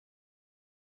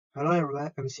Hello everyone,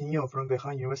 I'm Xin from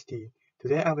Beihang University.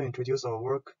 Today I will introduce our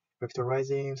work,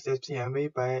 Vectorizing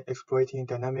SpMV by exploiting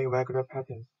dynamic vector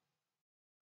patterns.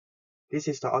 This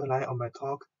is the outline of my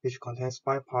talk, which contains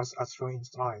 5 parts as shown in the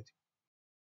slide.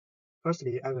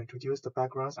 Firstly, I will introduce the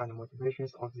backgrounds and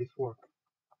motivations of this work.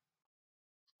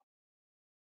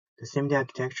 The SIMD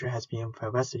architecture has been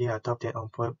pervasively adopted on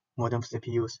modern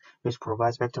CPUs, which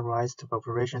provides vectorized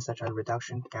operations such as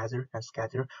reduction, gather, and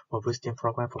scatter for boosting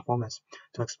program performance.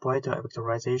 To exploit the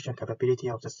vectorization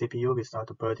capability of the CPU without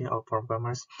the burden of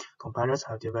programmers, compilers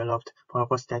have developed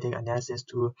powerful static analysis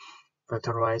to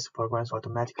vectorize programs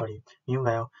automatically.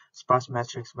 Meanwhile, sparse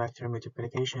matrix vector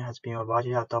multiplication has been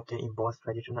widely adopted in both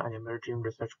traditional and emerging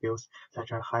research fields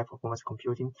such as high-performance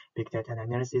computing, big data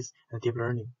analysis, and deep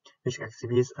learning, which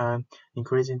exhibits an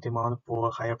increasing demand for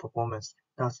higher performance.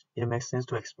 Thus, it makes sense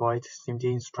to exploit SIMD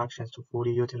instructions to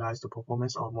fully utilize the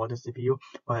performance of modern CPU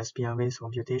for SpMV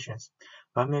computations.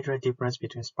 One major difference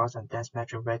between sparse and dense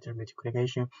matrix vector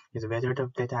multiplication is whether the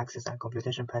data access and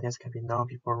computation patterns can be known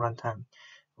before runtime.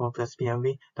 For the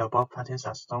SpMV, the above patterns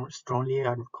are strongly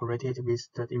correlated with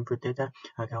the input data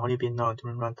and can only be known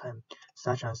during runtime.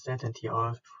 Such uncertainty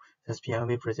of the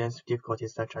SpMV presents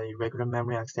difficulties such as irregular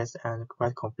memory access and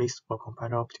write conflicts for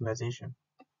compiler optimization.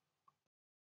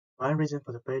 One reason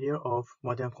for the failure of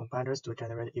modern compilers to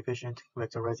generate efficient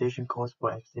vectorization codes for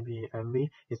SpMV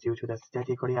is due to the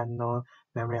statically unknown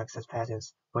memory access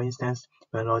patterns. For instance,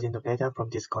 when loading the data from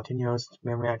discontinuous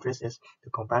memory addresses, the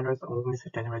compilers always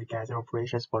generate gather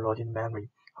operations for loading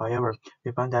memory. However,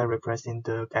 we found that replacing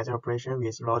the gather operation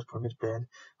with load permit blend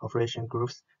operation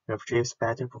groups achieves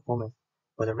better performance.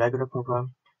 For the regular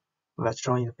program, as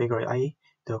shown in Figure A,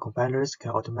 the compilers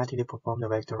can automatically perform the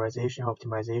vectorization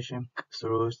optimization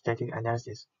through static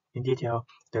analysis. In detail,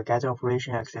 the gather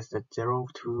operation accesses the 0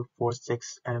 to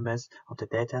 46 elements of the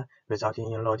data,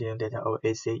 resulting in loading data of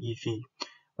ACEG.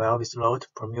 While with load,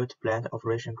 permute, blend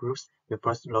operation groups, we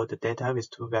first load the data with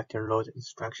 2 vector load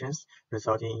instructions,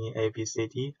 resulting in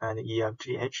ABCD and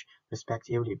EFGH,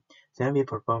 respectively. Then we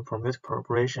perform permute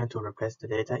operation to replace the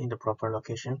data in the proper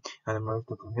location and merge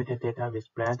the permuted data with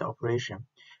blend operation.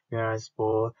 Whereas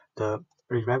for the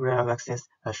irregular access,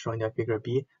 as shown in Figure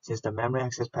B, since the memory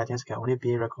access patterns can only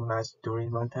be recognized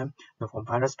during runtime, the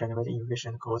compilers generate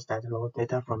efficient codes that load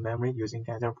data from memory using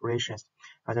gather operations,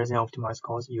 rather than optimized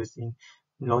codes using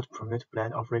load permute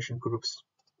blend operation groups.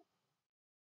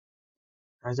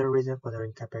 Another reason for the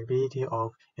incapability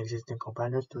of existing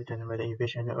compilers to generate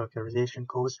efficient vectorization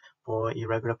codes for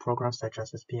irregular programs such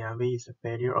as SpMV is the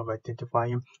failure of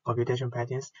identifying computation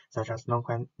patterns such as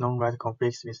non-write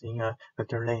conflicts within a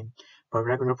vector lane. For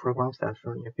regular programs as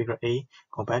shown in Figure A,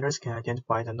 compilers can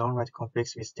identify the non-write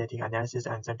conflicts with static analysis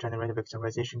and then generate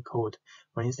vectorization code.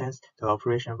 For instance, the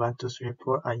operation 1, 2, 3,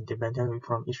 4 are independent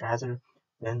from each other.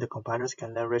 Then the compilers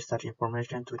can leverage such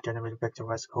information to generate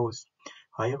vectorized codes.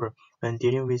 However, when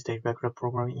dealing with the irregular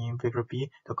program in Figure B,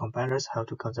 the compilers have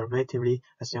to conservatively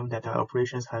assume that the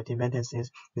operations have dependencies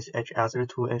with each other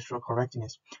to ensure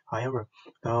correctness. However,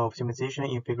 the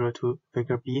optimization in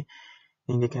Figure B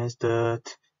indicates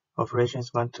that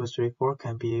operations 1, 2, 3, 4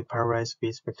 can be parallelized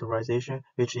with vectorization,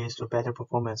 which leads to better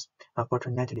performance.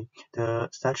 Unfortunately,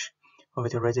 such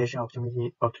vectorization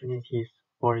opportunities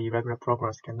for irregular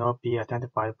programs cannot be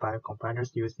identified by compilers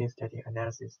using static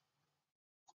analysis.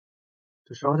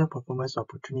 To show the performance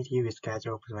opportunity with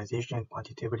gather optimization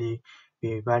quantitatively, we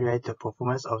evaluate the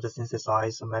performance of the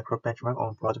synthesized macro benchmark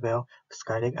on Broadwell,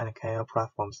 Skylake, and Qian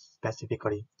platforms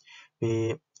specifically.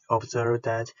 We observe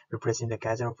that replacing the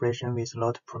gather operation with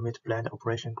load permute blend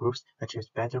operation groups achieves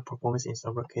better performance in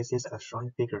several cases as shown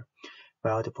in figure.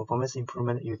 While the performance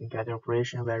improvement using gather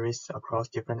operation varies across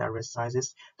different array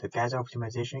sizes, the gather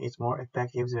optimization is more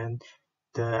effective when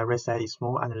the array size is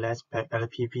small and less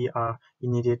LPV are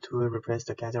needed to replace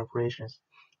the gather operations.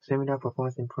 Similar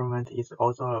performance improvement is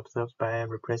also observed by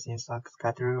replacing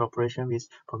scatter operation with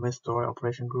permute store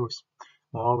operation groups.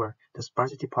 Moreover, the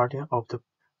sparsity pattern of the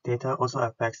data also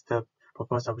affects the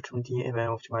performance opportunity when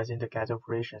optimizing the gather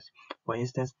operations. For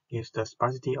instance, if the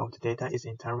sparsity of the data is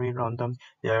entirely random,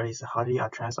 there is hardly a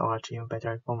chance of achieving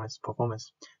better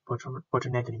performance.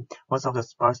 Fortunately, most of the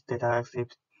sparse data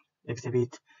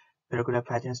exhibit regular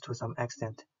patterns to some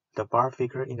extent. The bar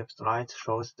figure in the slide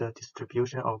shows the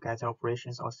distribution of gather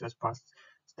operations on sparse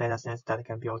datasets that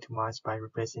can be optimized by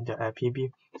replacing the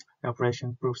LPV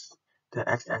operation groups. The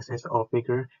x-axis of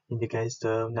figure indicates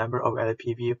the number of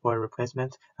LPV for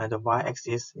replacement, and the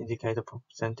y-axis indicates the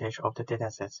percentage of the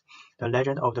datasets. The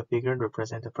legend of the figure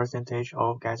represents the percentage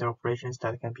of gather operations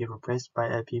that can be replaced by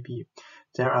LPV.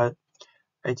 There are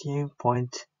 18.1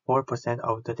 4%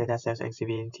 of the datasets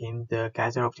exhibiting the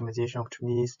gather optimization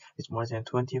opportunities, with more than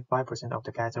 25% of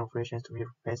the gather operations to be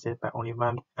replaced by only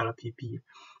one LPP.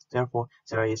 Therefore,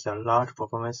 there is a large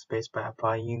performance space by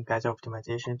applying gather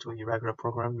optimization to irregular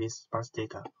program with sparse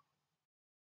data.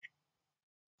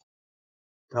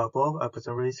 The above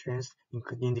observations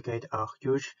indicate a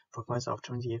huge performance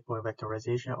opportunity for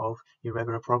vectorization of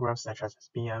irregular programs such as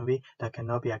SpMV that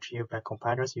cannot be achieved by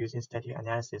compilers using static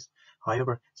analysis.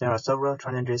 However, there are several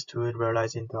challenges to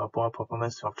realizing the above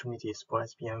performance opportunities for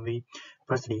SpMV.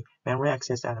 Firstly, memory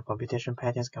access and computation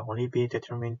patterns can only be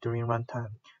determined during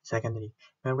runtime. Secondly,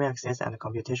 memory access and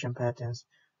computation patterns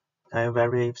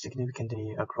vary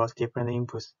significantly across different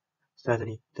inputs.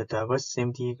 Thirdly, the diverse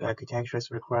SIMD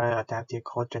architectures require adaptive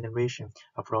code generation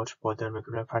approach for the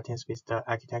regular patterns with the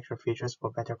architecture features for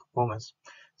better performance.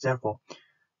 Therefore,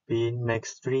 we make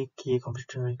three key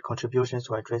contributions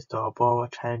to address the above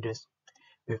challenges.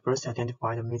 We first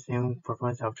identified the missing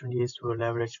performance opportunities to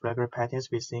leverage regular patterns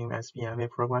within SpMV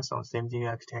programs on SIMD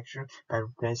architecture by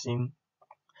replacing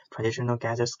traditional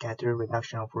gather-scatter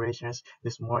reduction operations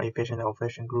with more efficient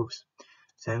operation groups.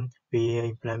 Then we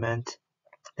implement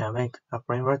Wang, a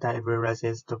framework that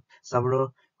realizes the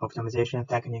several optimization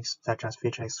techniques such as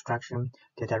feature extraction,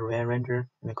 data rearranger,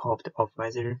 and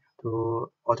co-optimizer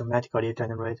to automatically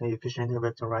generate efficient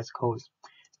vectorized codes.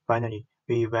 Finally,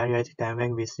 we evaluate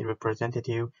Wang with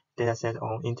representative dataset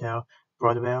on Intel,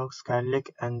 Broadwell,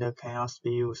 Skylake, and Qian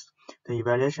CPUs. The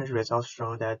evaluation results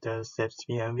show that the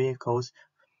SpMV codes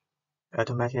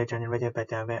automatically generated by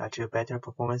Wang achieve better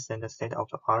performance than the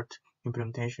state-of-the-art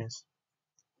implementations.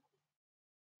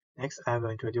 Next, I will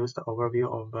introduce the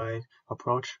overview of my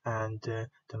approach and the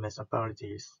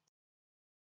methodologies.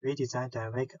 We designed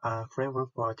a framework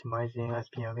for optimizing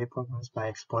SpMV programs by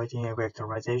exploiting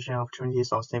vectorization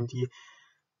opportunities on SIMD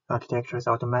architectures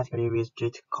automatically with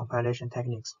JIT compilation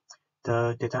techniques.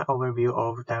 The design overview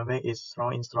of Depei is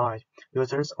shown in slide.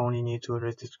 Users only need to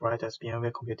describe the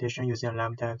SpMV computation using a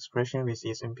lambda expression with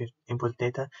its input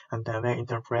data, and Depei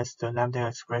interprets the lambda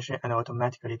expression and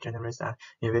automatically generates an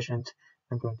efficient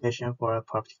implementation for a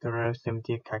particular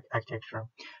SIMD architecture.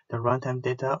 The runtime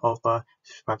data of a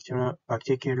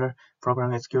particular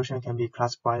program execution can be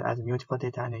classified as mutable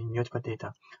data and immutable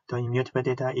data. The immutable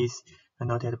data is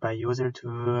noted by user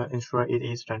to ensure it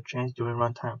is unchanged during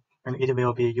runtime, and it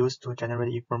will be used to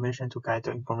generate information to guide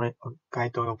the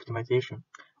optimization.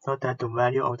 Note that the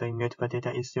value of the immutable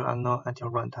data is still unknown until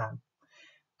runtime.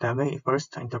 Depei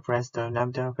first interprets the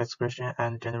lambda expression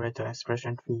and generates the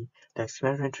expression tree. The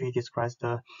expression tree describes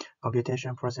the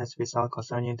computation process without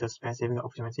concerning the specific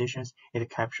optimizations. It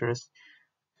captures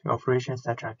operations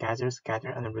such as gather, scatter,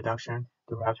 and reduction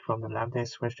derived from the lambda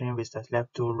expression with the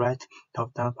left-to-right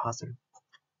top-down parser.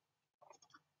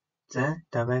 Then,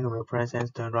 Depei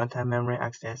represents the runtime memory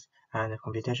access and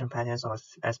computation patterns of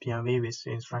SpMV with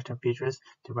instruction features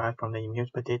derived from the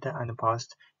immutable data and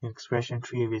parsed expression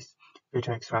tree with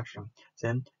feature extraction.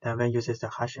 Then, Depei uses the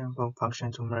hashing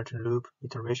function to merge loop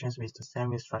iterations with the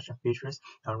same instruction features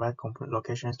and write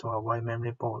locations to avoid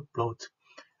memory bloat.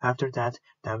 After that,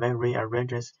 Depei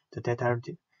rearranges the data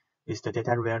with the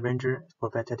data rearranger for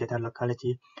better data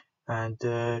locality, and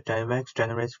Depei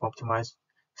generates optimized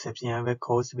SpMV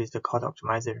codes with the code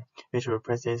optimizer, which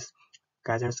replaces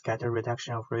gather-scatter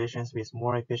reduction operations with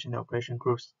more efficient operation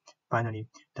groups. Finally,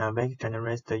 Depei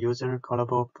generates the user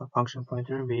callable function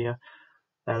pointer via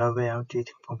LLVM JIT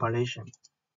compilation.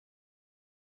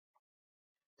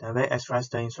 Depei extracts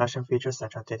the instruction features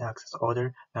such as data access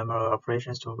order, number of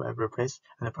operations to replace,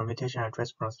 and the permutation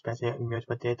address from specific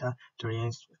immutable data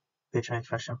during feature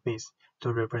extraction phase.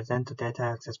 To represent the data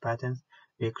access patterns,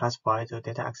 we classify the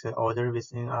data access order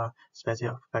within a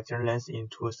specific vector length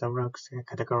into several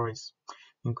categories,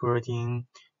 including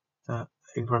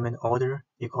increment order,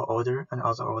 equal order, and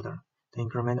other order. The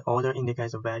increment order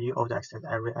indicates the value of the access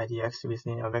array IDX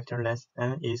within a vector length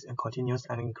n is continuous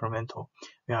and incremental,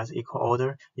 whereas equal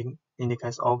order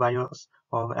indicates all values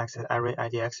of access array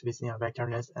IDX within a vector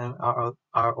length n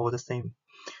are all the same.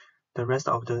 The rest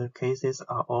of the cases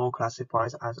are all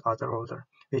classified as other order,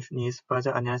 which needs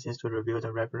further analysis to reveal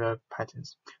the regular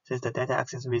patterns. Since the data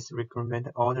access with increment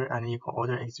order and equal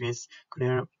order exhibits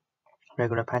clear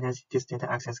regular patterns, this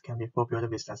data access can be fulfilled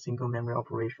with a single memory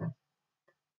operation.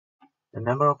 The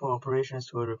number of operations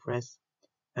to replace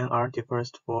NR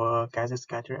differs for gather,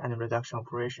 scatter, and reduction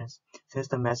operations. Since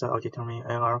the method of determining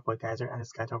NR for gather and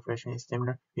scatter operation is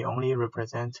similar, we only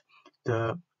represent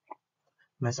the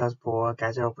methods for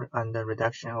gather and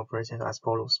reduction operations as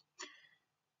follows.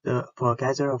 For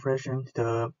gather operation,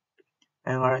 the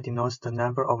NR denotes the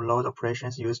number of load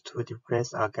operations used to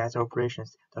replace gather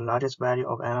operations. The largest value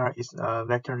of NR is a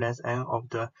vector length n of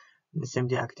the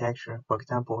SIMD architecture. For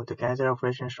example, the gather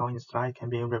operation shown in the slide can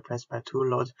be replaced by two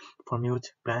load permute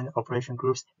blend operation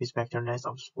groups with vector length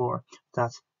of 4.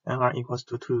 Thus, NR equals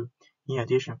to 2. In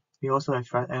addition, we also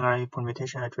extract NR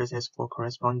permutation addresses for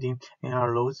corresponding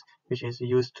NR loads, which is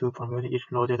used to permute each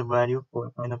loaded value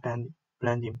for final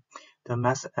blending. The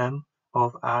max M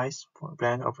of i's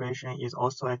blend operation is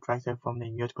also extracted from the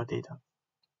immutable data.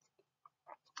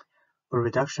 For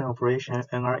reduction operation,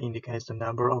 NR indicates the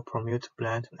number of permute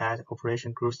blend add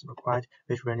operation groups required,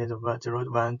 which ranges of 0,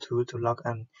 1, 2 to log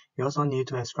n. We also need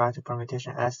to extract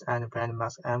permutation S and blend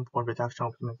max M for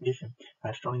reduction optimization.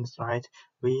 As shown in the slide,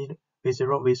 V0,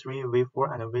 V3,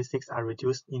 V4, and V6 are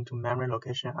reduced into memory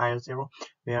location I0,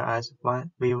 whereas V1,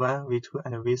 V2,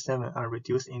 and V7 are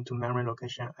reduced into memory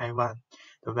location I1.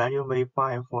 The value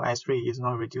V5 for I3 is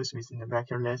not reduced within the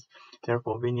vector length,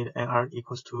 therefore we need NR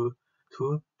equals to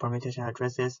 2 permutation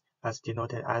addresses as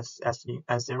denoted as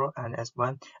S0 and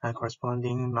S1, and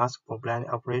corresponding mask for blend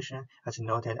operation as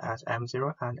denoted as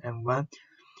M0 and M1.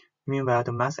 Meanwhile,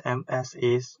 the mask MS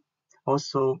is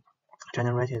also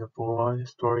generated for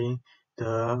storing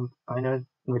the final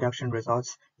reduction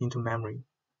results into memory.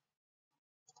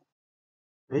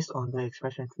 Based on the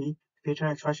expression tree, feature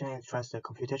extraction extracts the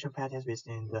computation patterns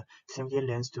within the SpMV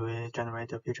lens to generate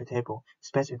the feature table.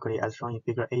 Specifically, as shown in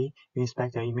Figure A, we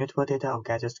inspect the immutable data of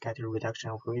gather scatter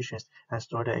reduction operations and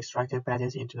store the extracted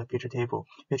patterns into the feature table,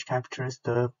 which captures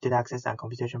the data access and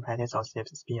computation patterns of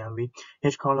SpMV.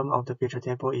 Each column of the feature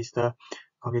table is the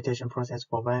computation process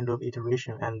for one loop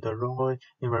iteration, and the row it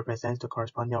represents the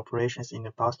corresponding operations in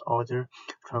the past order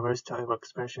traversed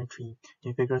expression tree.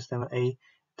 In Figure 7a,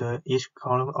 each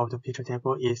column of the feature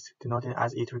table is denoted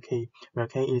as iter k, where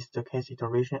k is the case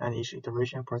iteration and each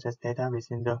iteration process data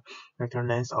within the vector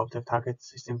length of the target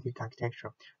SpMV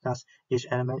architecture. Thus, each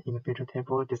element in the feature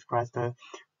table describes the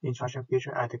instruction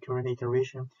feature at the current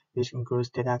iteration, which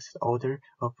includes data access order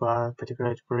of a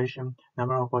particular operation,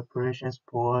 number of operations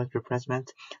for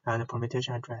replacement, and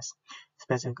permutation address.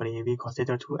 Specifically, we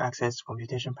consider two access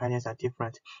computation patterns are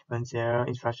different when their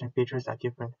instruction features are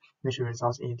different, which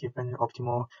results in different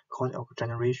optimal code of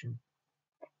generation.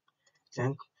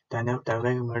 Then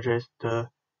dynamic merges the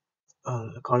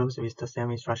columns with the same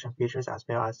instruction features as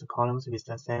well as the columns with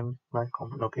the same write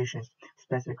locations.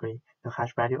 Specifically, the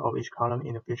hash value of each column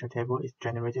in the feature table is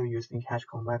generated using hash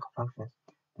convert functions.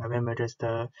 Dynamic merges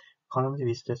the columns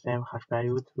with the same hash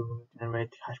value to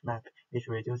generate hash map, which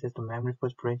reduces the memory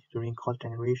footprint during code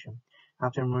generation.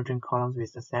 After merging columns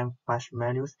with the same hash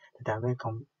values, the dynamic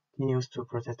continues to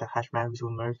process the hash map to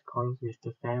merge columns with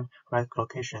the same write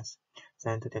locations.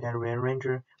 Then the data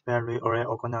rearranger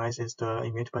reorganizes the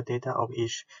immutable data of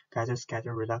each gather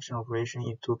scatter reduction operation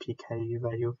into p key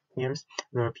value pairs,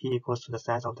 where p equals to the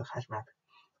size of the hash map.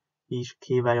 Each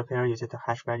key value pair uses the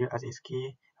hash value as its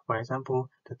key. For example,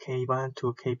 the k1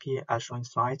 to kp as shown in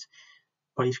slides.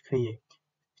 For each key,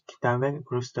 dynamic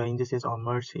groups the indices of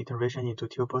merged iteration into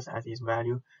tuples as its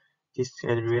value. These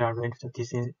rearranged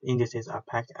indices are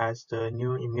packed as the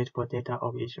new immutable data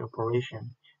of each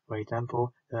operation. For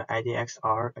example, the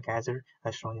IDXR gather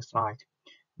as shown in slide,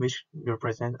 which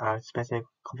represent a specific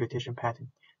computation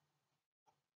pattern.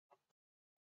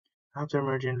 After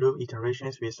merging loop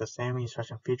iterations with the same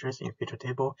instruction features in feature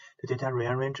table, the data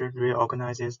rearranger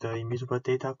reorganizes the immutable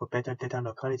data for better data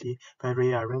locality by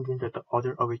rearranging the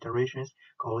order of iterations,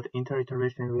 called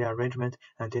inter-iteration rearrangement,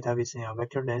 and data within a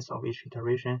vector length of each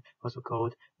iteration, also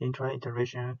called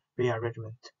intra-iteration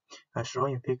rearrangement. As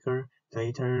shown in figure,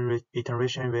 the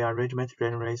iteration rearrangement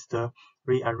generates the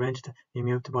rearranged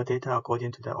immutable data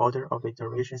according to the order of the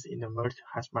iterations in the merged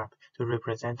hash map to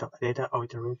represent the data of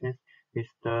iterations with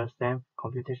the same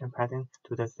computation pattern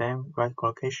to the same write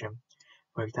location.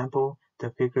 For example, the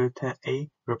figure 10a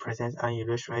represents an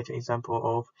illustrated example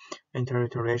of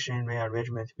inter-iteration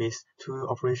rearrangement with two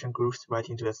operation groups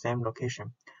writing to the same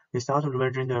location. Without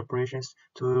merging the operations,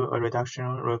 two reduction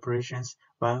operations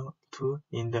 1, 2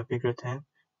 in the figure 10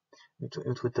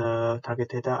 to the target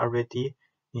data already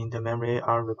in the memory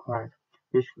are required,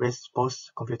 which wastes both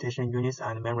computation units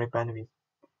and memory bandwidth.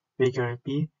 Figure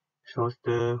B shows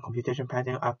the computation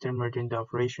pattern after merging the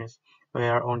operations,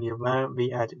 where only one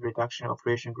V-add reduction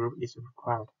operation group is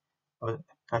required,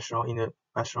 as shown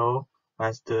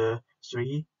as the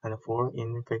 3 and 4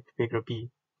 in figure B.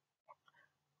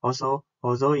 Also,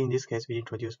 although in this case we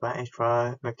introduce one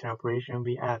extra vector operation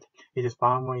V-add, it is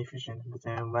far more efficient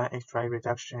than one extra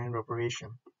reduction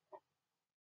operation.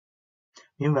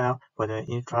 Meanwhile, for the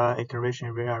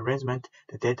intra-iteration rearrangement,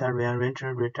 the data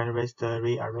rearranger generates the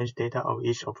rearranged data of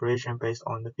each operation based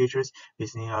on the features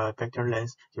within a vector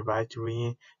length derived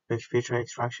during feature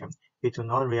extraction. We do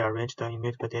not rearrange the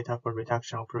immutable data for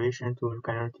reduction operation to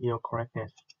guarantee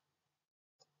correctness.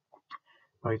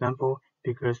 For example,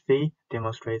 figure C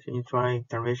demonstrates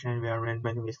intra-iteration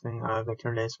rearrangement within a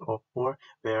vector length of 4,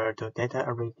 where the data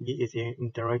array D is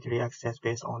indirectly accessed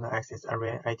based on the access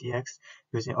array IDX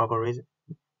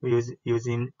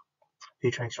using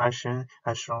feature extraction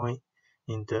as shown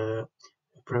in the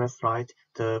previous slide.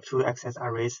 The two access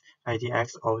arrays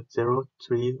IDX of 0,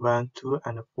 3, 1, 2,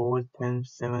 and 4, 10,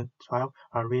 7, 12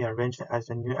 are rearranged as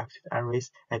the new access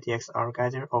arrays IDX are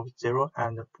gathered of 0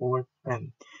 and 4,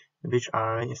 10, which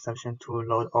are insufficient to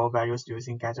load all values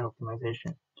using gather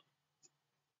optimization.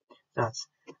 Thus,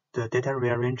 the data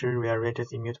rearranger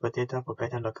rearranges immutable data for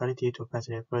better locality to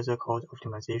facilitate further code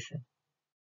optimization.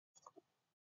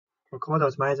 For code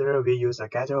optimizer, we use a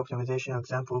gather optimization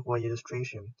example for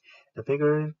illustration. The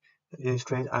figure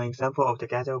illustrates an example of the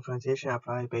gather optimization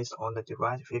applied based on the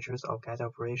derived features of gather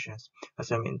operations,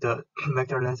 assuming the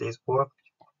vector length is 4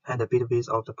 and the bit width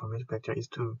of the permute vector is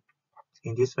 2.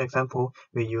 In this example,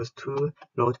 we use two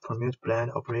load permute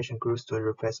blend operation groups to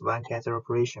replace one gather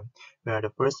operation, where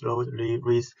the first load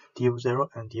reads D0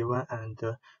 and D1 and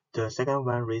the second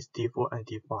one reads D4 and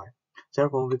D5.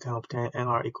 Therefore, we can obtain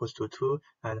NR equals to 2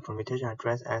 and permutation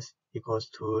address S equals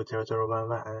to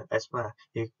 0011 and S1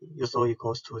 also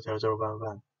equals to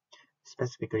 0011.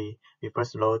 Specifically, we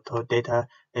first load data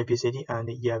ABCD and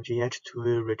EFGH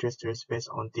to registers based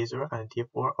on D0 and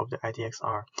D4 of the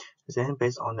IDXR. Then,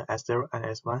 based on the S0 and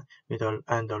S1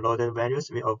 and the loaded values,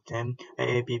 we obtain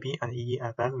AABB and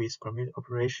EEFF with permute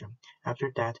operation. After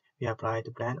that, we apply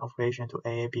the blend operation to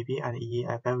AABB and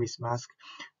EEFF with mask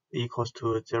equals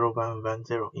to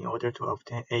 0110 in order to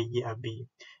obtain AEFB.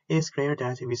 It is clear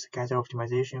that with scatter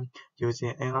optimization,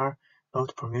 using NR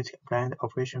load permute blend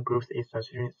operation groups is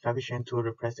sufficient to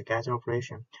replace the gather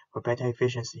operation. For better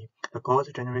efficiency, the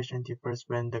code generation differs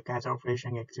when the gather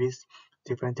operation exhibits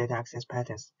different data access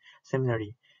patterns.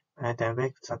 Similarly,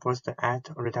 Depei supports the add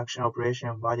or reduction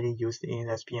operation widely used in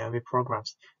SpMV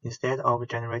programs. Instead of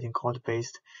generating code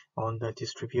based on the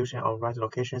distribution of write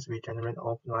locations, we generate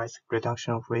optimized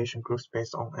reduction operation groups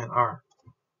based on NR.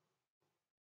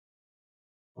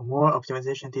 For more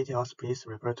optimization details, please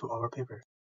refer to our paper.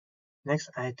 Next,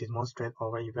 I demonstrate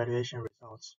our evaluation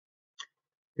results.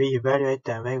 We evaluate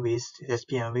Depei with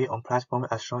SpMV on platform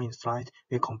as shown in slide.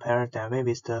 We compare Depei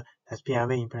with the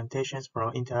SpMV implementations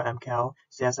from Intel MKL,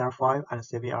 CSR5, and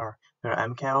CVR, where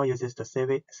MKL uses the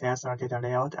CSR data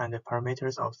layout and the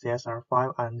parameters of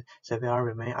CSR5 and CVR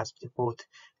remain as default.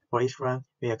 For each run,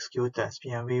 we execute the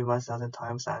SpMV 1000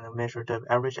 times and measure the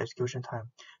average execution time.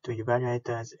 To evaluate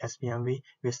the SpMV,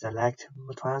 we select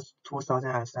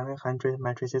 2,700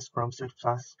 matrices from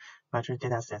 6+ matrix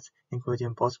datasets,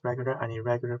 including both regular and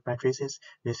irregular matrices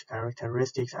with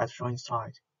characteristics as shown in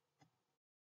slide.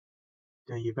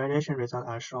 The evaluation results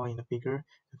are shown in the figure.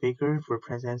 The figure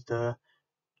represents the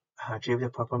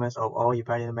achieved performance of all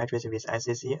evaluated matrices with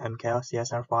ICC, MKL,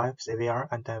 CSR5, CVR,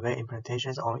 and Depei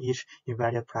implementations on each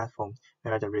evaluated platform,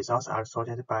 where the results are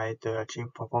sorted by the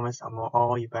achieved performance among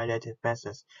all evaluated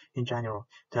methods. In general,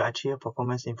 the achieved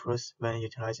performance improves when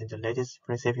utilizing the latest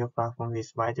CPU platform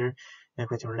with wider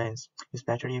vector lengths,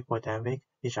 especially for Depei,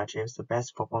 which achieves the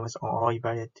best performance on all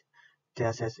evaluated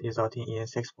datasets, resulting in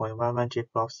 6.11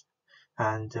 GFLOPS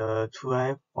and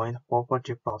 12.44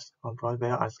 GFLOPS on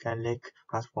Broadwell and Skylake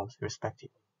platforms,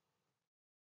 respectively.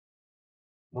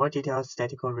 More detailed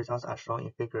statistical results are shown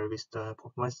in figure with the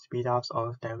performance speedups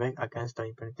of Depei against the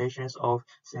implementations of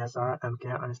CSR,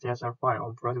 MKL, and CSR5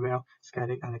 on Broadwell,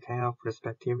 Skylake, and Qian,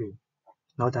 respectively.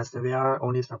 Note that CVR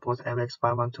only supports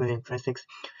MX512 intrinsics.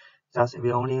 Thus,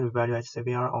 we only evaluate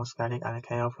CVR on Skylake and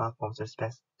Qian platforms.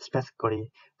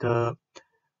 Specifically, the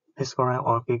histogram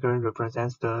or figure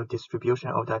represents the distribution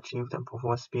of the achieved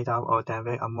performance speedup of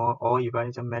Depei among all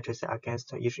evaluated matrices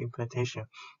against each implementation,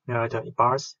 where the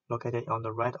bars located on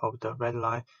the right of the red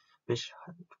line, which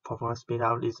performance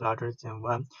speedup is larger than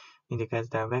 1, indicates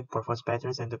Depei performs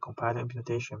better than the compiled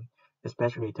implementation.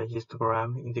 Especially, the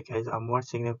histogram indicates a more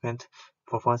significant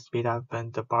performance speedup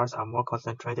when the bars are more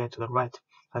concentrated to the right.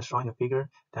 As shown in the figure,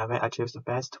 Depei achieves the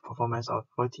best performance of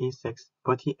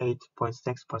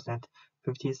 48.6%,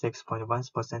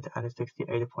 56.1%, and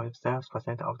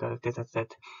 68.7% of the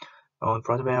dataset on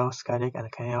Broadwell, Skylake,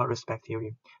 and Qian,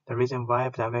 respectively. The reason why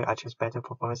Depei achieves better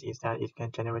performance is that it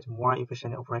can generate more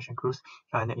efficient operation groups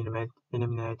and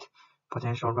eliminate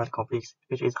potential write conflicts,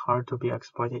 which is hard to be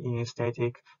exploited in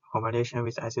static combination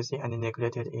with ICC and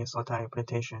neglected in SOTA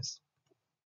implementations.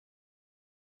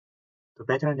 To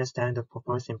better understand the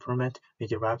performance improvement, we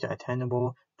derived the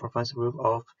attainable performance group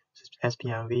of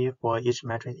SpMV for each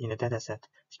metric in the dataset.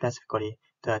 Specifically,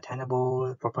 the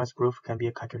attainable performance group can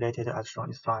be calculated as shown in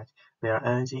the slide, where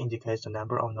NZ indicates the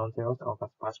number of non-zeros of a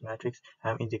sparse matrix,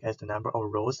 M indicates the number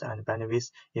of rows, and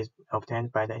bandwidth is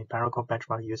obtained by the empirical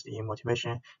benchmark used in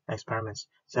motivation experiments.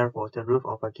 Therefore, the root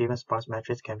of a given sparse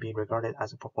matrix can be regarded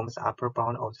as a performance upper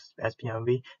bound of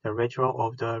SpMV. The ratio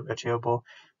of the achievable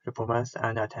performance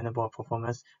and attainable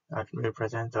performance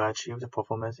represent the achieved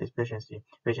performance efficiency,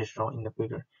 which is shown in the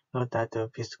figure. Note that the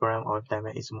histogram of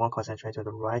diamond is more concentrated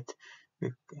to the right,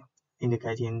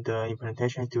 indicating the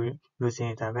implementation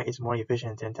using diamond is more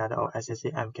efficient than that of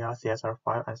SCC, MKR,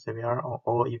 CSR5, and CVR on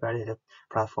all evaluated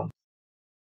platforms.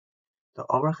 The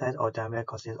overhead of diamond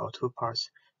consists of two parts,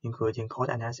 including code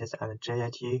analysis and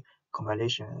JIT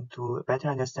compilation. To better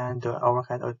understand the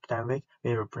overhead of diamond,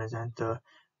 we represent the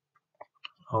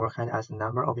overhead as the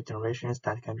number of iterations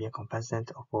that can be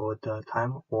compensated for the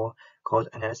time for code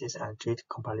analysis and JIT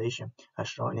compilation, as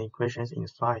shown in the equations in the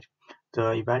slide.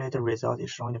 The evaluated result is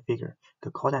shown in the figure.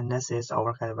 The code analysis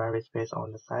overhead varies based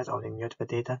on the size of the immutable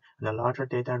data, and the larger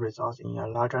data results in a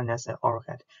larger analysis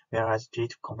overhead, whereas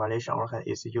JIT compilation overhead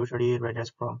is usually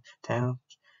ranges from 10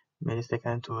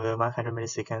 milliseconds to 100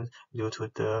 milliseconds due to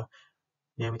the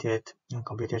limited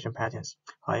computation patterns.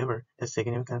 However, the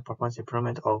significant performance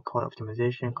improvement of code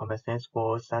optimization compensates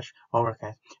for such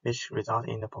overhead, which results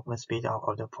in the performance speedup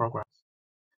of the programs.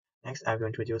 Next, I will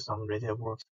introduce some related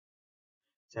works.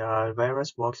 There are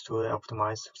various works to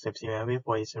optimize SpMV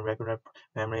for its regular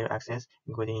memory access,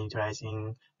 including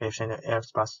utilizing efficient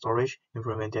airspace storage,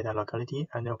 improving data locality,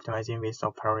 and optimizing with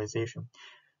prioritization.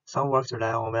 Some works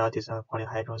rely on well-designed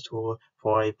polyhedron tools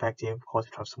for effective code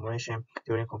transformation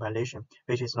during compilation,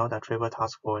 which is not a trivial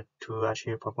task to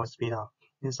achieve performance speedup.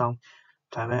 In some,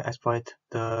 Taiwan exploit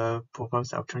the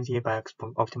performance opportunity by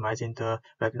optimizing the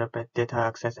regular data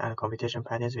access and computation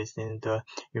patterns within the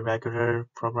irregular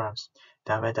programs.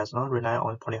 Taiwan does not rely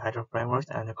on polyhedron frameworks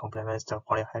and complements the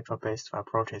polyhedron-based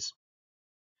approaches.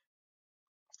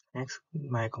 Next,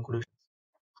 my conclusion.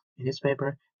 In this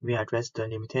paper, we address the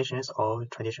limitations of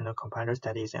traditional compilers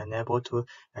that is unable to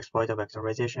exploit the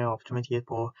vectorization opportunity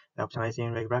for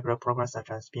optimizing regular programs such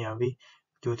as SpMV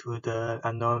due to the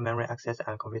unknown memory access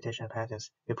and computation patterns.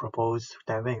 We propose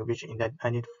Depei, which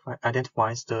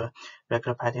identifies the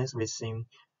regular patterns within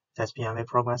the SpMV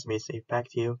programs with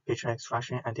effective feature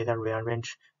extraction and data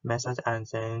rearrange methods, and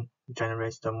then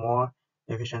generates the more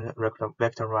efficient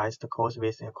vectorized codes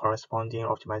with corresponding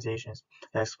optimizations.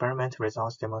 The experiment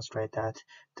results demonstrate that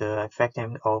the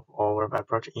effectiveness of our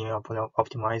approach in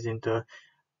optimizing the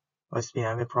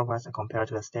SpMV programs compared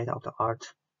to the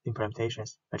state-of-the-art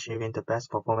implementations, achieving the best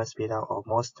performance speedup of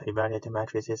most evaluated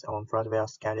matrices on Broadwell,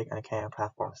 Scaling, and Qian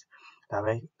platforms.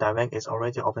 Depei is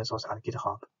already open source at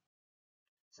GitHub.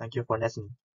 Thank you for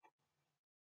listening.